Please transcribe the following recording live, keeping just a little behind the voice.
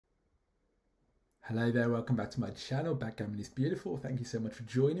Hello there, welcome back to my channel. Backgammon is beautiful. Thank you so much for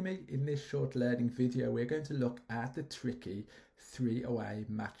joining me. In this short learning video, we're going to look at the tricky 3-away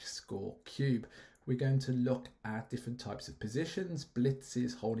match score cube. We're going to look at different types of positions,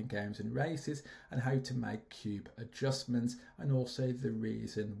 blitzes, holding games and races, and how to make cube adjustments, and also the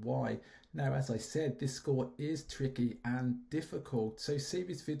reason why. Now, as I said, this score is tricky and difficult, so see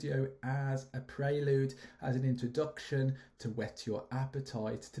this video as a prelude, as an introduction to whet your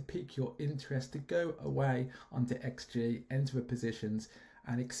appetite, to pique your interest, to go away onto XG, enter the positions,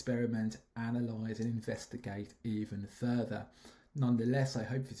 and experiment, analyze, and investigate even further. Nonetheless, I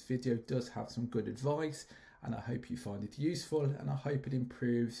hope this video does have some good advice, and I hope you find it useful, and I hope it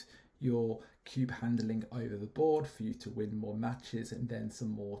improves your cube handling over the board for you to win more matches and then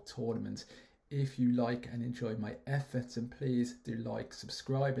some more tournaments. If you like and enjoy my efforts, and please do like,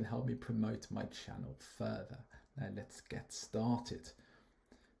 subscribe, and help me promote my channel further. Now let's get started.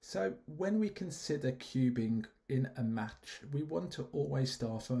 So when we consider cubing in a match, we want to always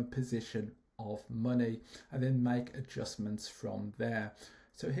start from a position of money and then make adjustments from there.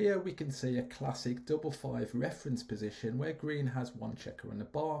 So here we can see a classic 5-5 reference position where green has one checker on the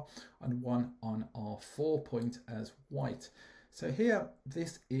bar and one on our 4-point as white. So here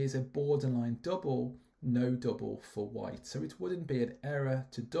this is a borderline double, no double for white, so it wouldn't be an error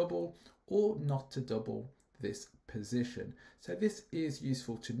to double or not to double this position. So this is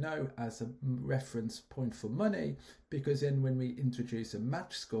useful to know as a reference point for money, because then when we introduce a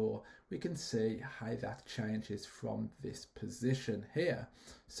match score, we can see how that changes from this position here.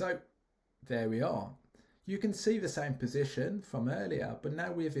 So there we are. You can see the same position from earlier, but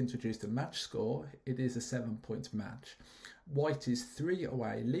now we have introduced a match score. It is a 7-point match. White is 3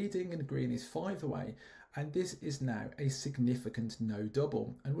 away leading and green is 5 away. And this is now a significant no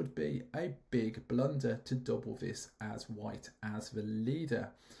double and would be a big blunder to double this as white as the leader,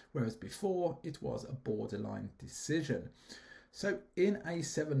 whereas before it was a borderline decision. So in a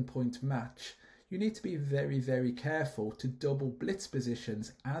 7-point match, you need to be very, very careful to double blitz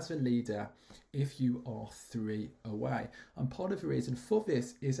positions as a leader if you are 3 away. And part of the reason for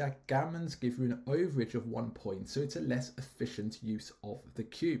this is that gammons give you an overage of 1 point, so it's a less efficient use of the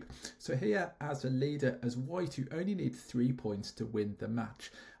cube. So here as a leader as white, you only need 3 points to win the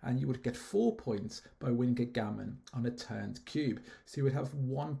match, and you would get 4 points by winning a gammon on a turned cube. So you would have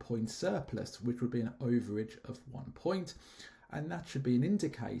 1 point surplus, which would be an overage of 1 point, and that should be an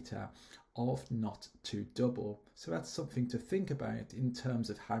indicator of not to double. So that's something to think about in terms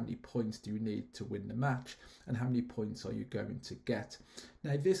of how many points do you need to win the match and how many points are you going to get.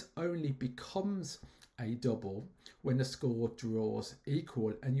 Now this only becomes a double when the score draws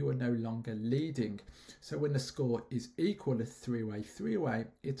equal and you are no longer leading. So when the score is equal, a 3-away,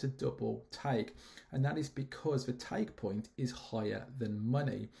 it's a double take, and that is because the take point is higher than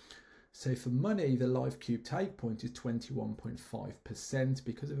money. So for money, the live cube take point is 21.5%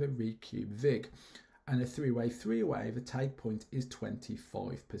 because of a recube vig. And a 3-away, the take point is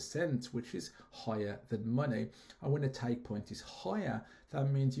 25%, which is higher than money. And when a take point is higher, that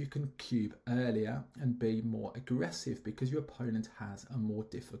means you can cube earlier and be more aggressive because your opponent has a more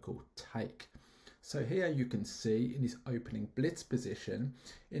difficult take. So here you can see in this opening blitz position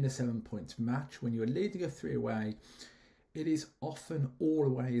in a 7-point match, when you're leading a 3-away, it is often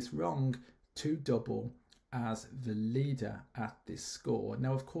always wrong to double as the leader at this score.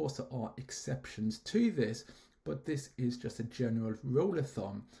 Now, of course, there are exceptions to this, but this is just a general rule of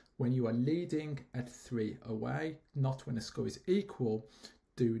thumb. When you are leading at 3 away, not when the score is equal,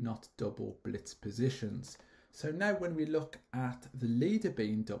 do not double blitz positions. So now when we look at the leader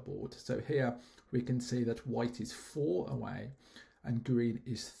being doubled, so here we can see that white is 4 away and green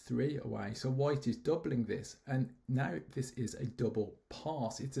is 3 away. So white is doubling this, and now this is a double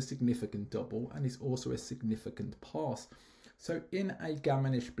pass. It's a significant double, and it's also a significant pass. So in a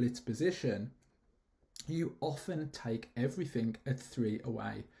gammonish blitz position, you often take everything at 3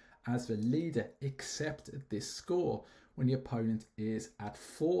 away as the leader, except at this score when the opponent is at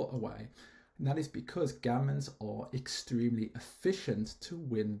 4 away. And that is because gammons are extremely efficient to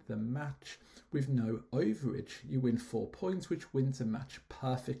win the match. With no overage, you win 4 points, which wins a match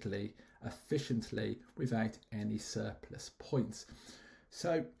perfectly, efficiently, without any surplus points.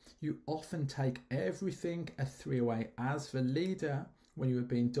 So you often take everything at 3 away as the leader when you are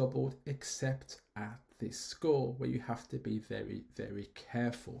being doubled, except at this score, where you have to be very, very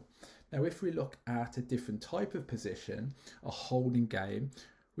careful. Now, if we look at a different type of position, a holding game,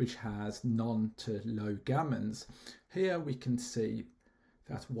 which has none to low gammons, here we can see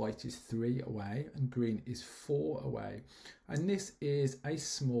that white is 3 away and green is 4 away. And this is a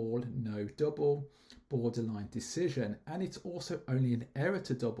small no double borderline decision, and it's also only an error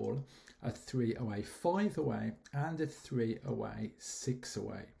to double a 3 away 5 away and a 3 away 6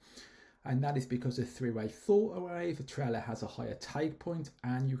 away. And that is because a 3 away 4 away, the trailer has a higher take point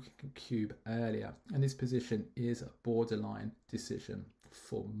and you can cube earlier, and this position is a borderline decision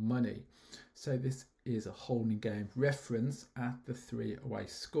for money. So this is a holding game reference at the 3 away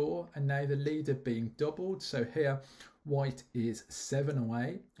score, and now the leader being doubled. So here white is 7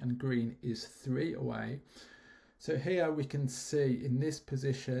 away and green is 3 away. So here we can see in this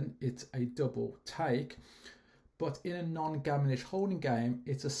position it's a double take, but in a non-gammonish holding game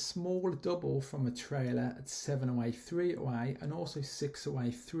it's a small double from a trailer at 7 away 3 away and also 6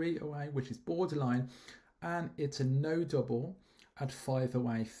 away 3 away, which is borderline, and it's a no double at 5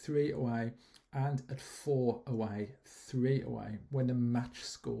 away 3 away and at 4 away 3 away when the match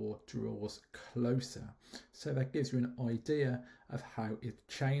score draws closer. So that gives you an idea of how it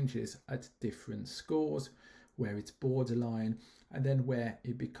changes at different scores, where it's borderline and then where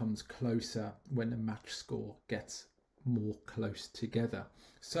it becomes closer when the match score gets more close together.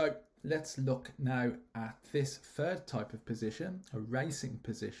 So let's look now at this third type of position, a racing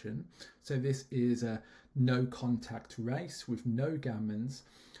position. So this is a no contact race with no gammons.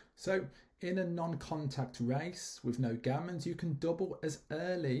 So in a non-contact race with no gammons, you can double as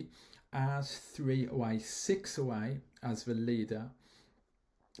early as 3 away 6 away as the leader,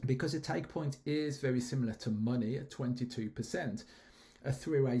 because the take point is very similar to money at 22%. A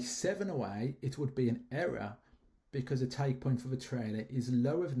 3 away 7 away, it would be an error because the take point for the trailer is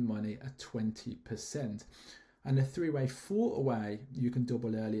lower than money at 20%. And a 3 away 4 away, you can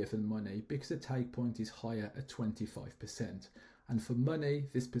double earlier than money because the take point is higher at 25%. And for money,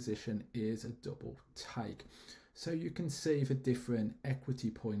 this position is a double take. So you can see the different equity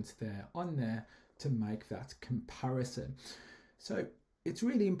points there on there to make that comparison. So it's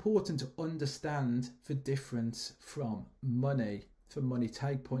really important to understand the difference from money. For money,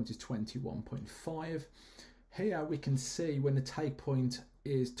 take point is 21.5. Here we can see when the take point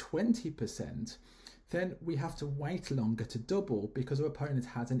is 20%, then we have to wait longer to double because our opponent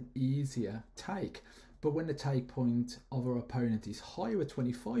has an easier take. But when the take point of our opponent is higher at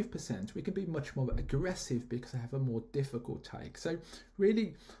 25%, we can be much more aggressive because they have a more difficult take. So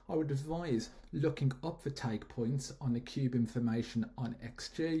really, I would advise looking up the take points on the cube information on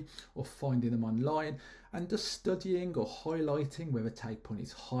XG or finding them online and just studying or highlighting where the take point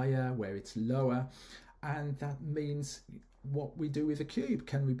is higher, where it's lower. And that means what we do with a cube.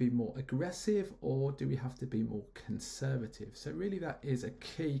 Can we be more aggressive or do we have to be more conservative? So really that is a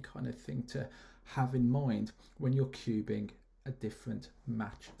key kind of thing to have in mind when you're cubing a different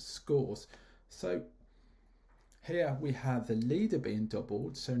match scores. So here we have the leader being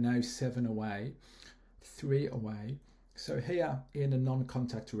doubled, so now 7 away 3 away. So here in a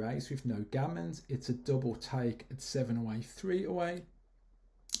non-contact race with no gammons, it's a double take at 7 away 3 away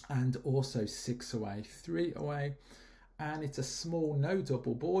and also 6 away 3 away, and it's a small no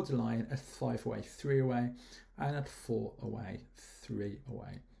double borderline at 5 away 3 away and at 4 away 3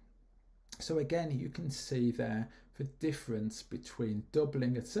 away. So again, you can see there the difference between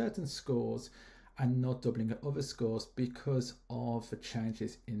doubling at certain scores and not doubling at other scores because of the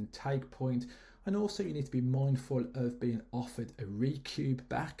changes in take point. And also you need to be mindful of being offered a recube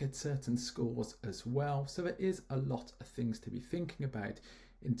back at certain scores as well. So there is a lot of things to be thinking about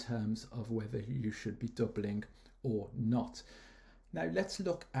in terms of whether you should be doubling or not. Now let's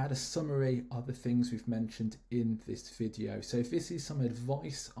look at a summary of the things we've mentioned in this video. So this is some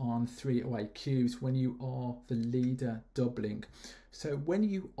advice on 3 away cubes when you are the leader doubling. So when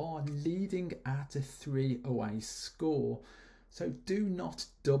you are leading at a 3 away score, so do not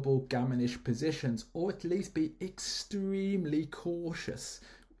double gammonish positions, or at least be extremely cautious.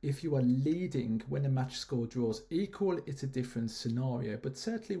 If you are leading when the match score draws equal, it's a different scenario. But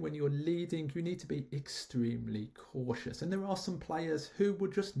certainly when you're leading, you need to be extremely cautious. And there are some players who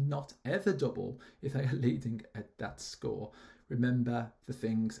would just not ever double if they are leading at that score. Remember the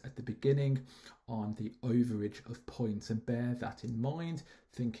things at the beginning on the overage of points and bear that in mind,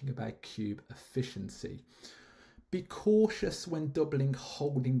 thinking about cube efficiency. Be cautious when doubling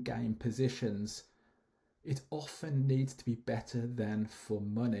holding game positions. It often needs to be better than for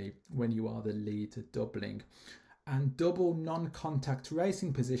money when you are the leader doubling. And double non-contact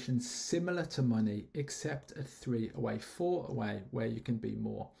racing positions similar to money, except at 3 away 4 away, where you can be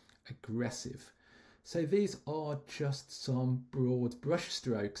more aggressive. So these are just some broad brush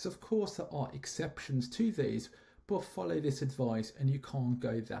strokes. Of course there are exceptions to these, but follow this advice and you can't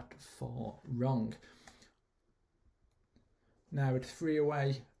go that far wrong. Now at 3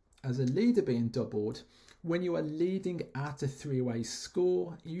 away, as a leader being doubled, when you are leading at a 3-away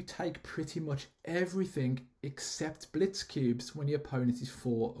score, you take pretty much everything except blitz cubes when your opponent is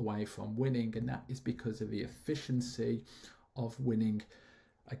 4 away from winning, and that is because of the efficiency of winning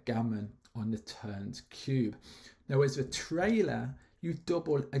a gammon on the turned cube. Now as a trailer, you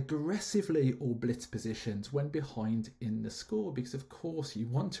double aggressively all blitz positions when behind in the score, because of course you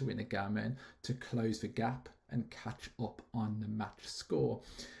want to win a gammon to close the gap and catch up on the match score.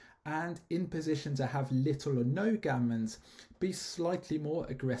 And in positions that have little or no gammons, be slightly more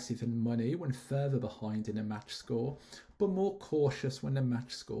aggressive and money when further behind in a match score, but more cautious when the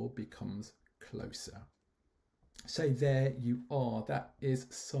match score becomes closer. So there you are. That is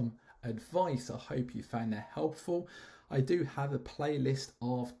some advice. I hope you found that helpful. I do have a playlist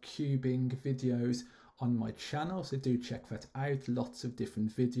of cubing videos on my channel, so do check that out. Lots of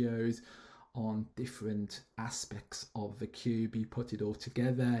different videos on different aspects of the cube. You put it all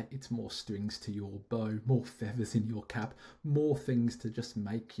together, it's more strings to your bow, more feathers in your cap, more things to just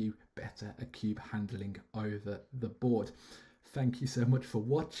make you better at cube handling over the board. Thank you so much for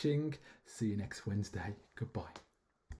watching. See you next Wednesday. Goodbye.